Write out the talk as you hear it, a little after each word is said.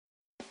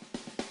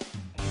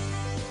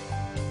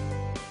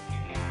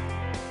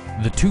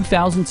The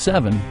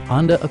 2007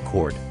 Honda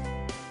Accord.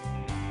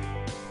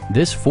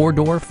 This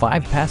four-door,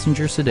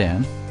 five-passenger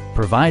sedan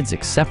provides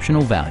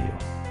exceptional value.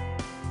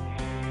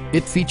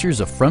 It features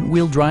a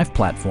front-wheel drive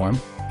platform,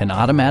 an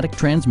automatic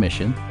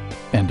transmission,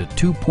 and a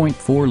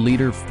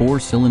 2.4-liter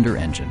four-cylinder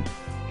engine.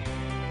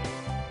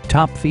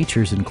 Top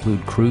features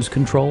include cruise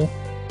control,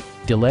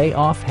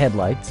 delay-off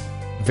headlights,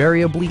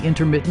 variably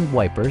intermittent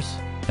wipers,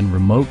 and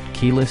remote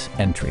keyless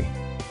entry.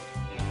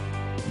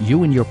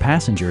 You and your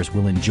passengers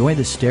will enjoy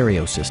the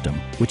stereo system,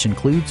 which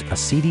includes a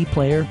CD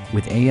player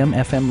with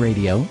AM/FM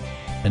radio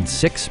and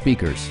 6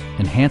 speakers,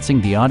 enhancing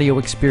the audio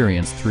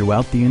experience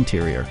throughout the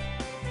interior.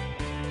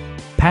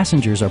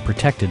 Passengers are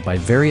protected by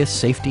various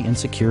safety and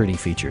security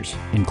features,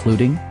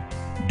 including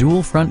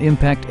dual front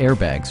impact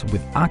airbags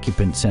with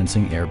occupant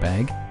sensing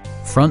airbag,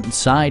 front and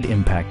side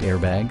impact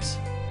airbags,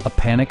 a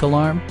panic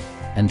alarm,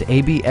 and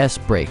ABS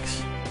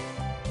brakes.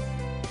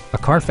 A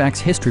Carfax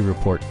history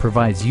report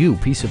provides you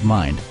peace of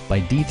mind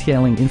by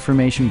detailing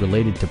information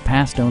related to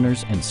past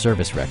owners and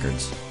service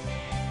records.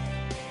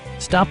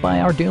 Stop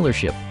by our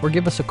dealership or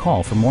give us a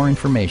call for more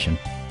information.